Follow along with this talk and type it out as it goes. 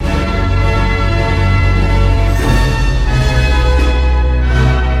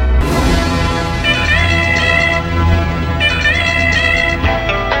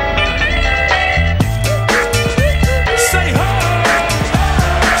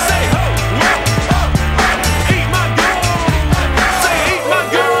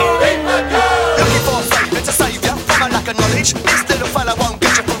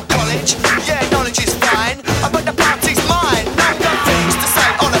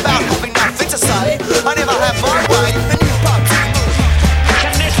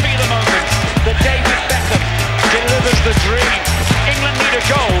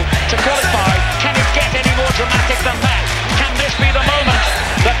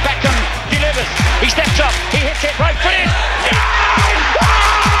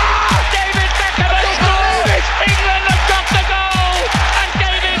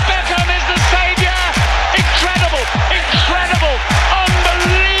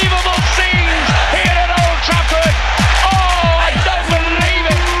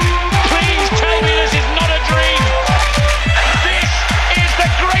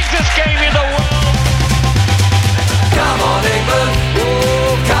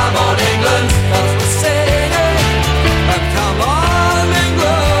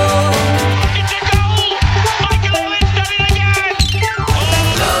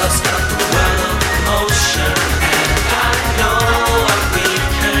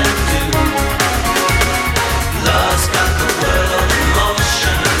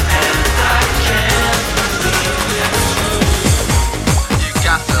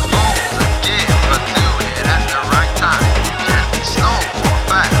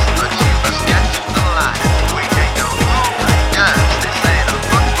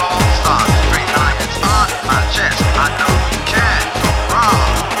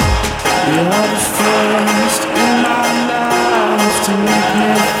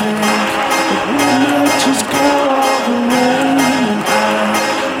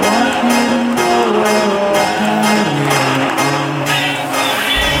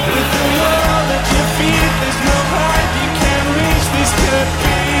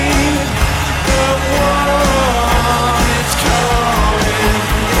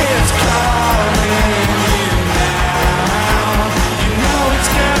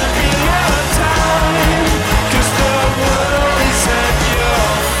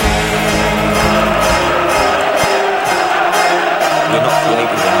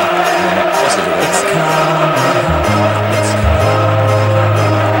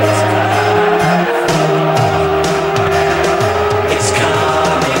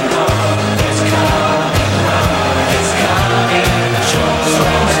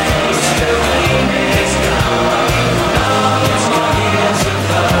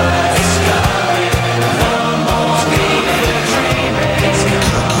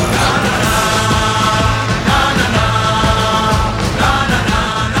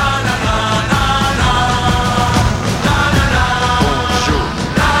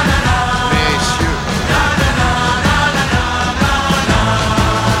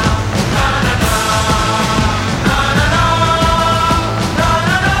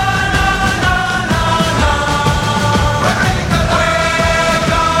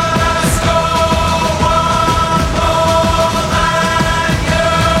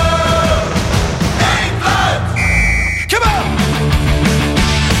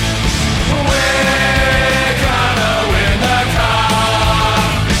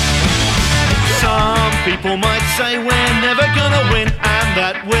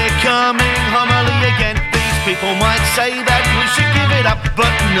humming homily again. These people might say that we should give it up,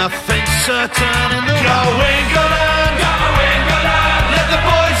 but nothing's certain in the Go England, go England. Let the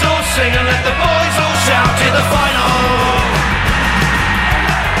boys all sing and let the boys all shout in the final.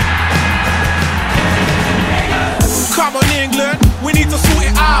 Come on England, we need to sort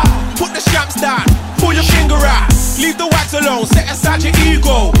it out. Put the shamps down, pull your finger out. Leave the wags alone, set aside your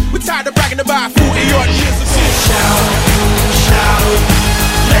ego. We're tired of bragging about 40 odd years of shit.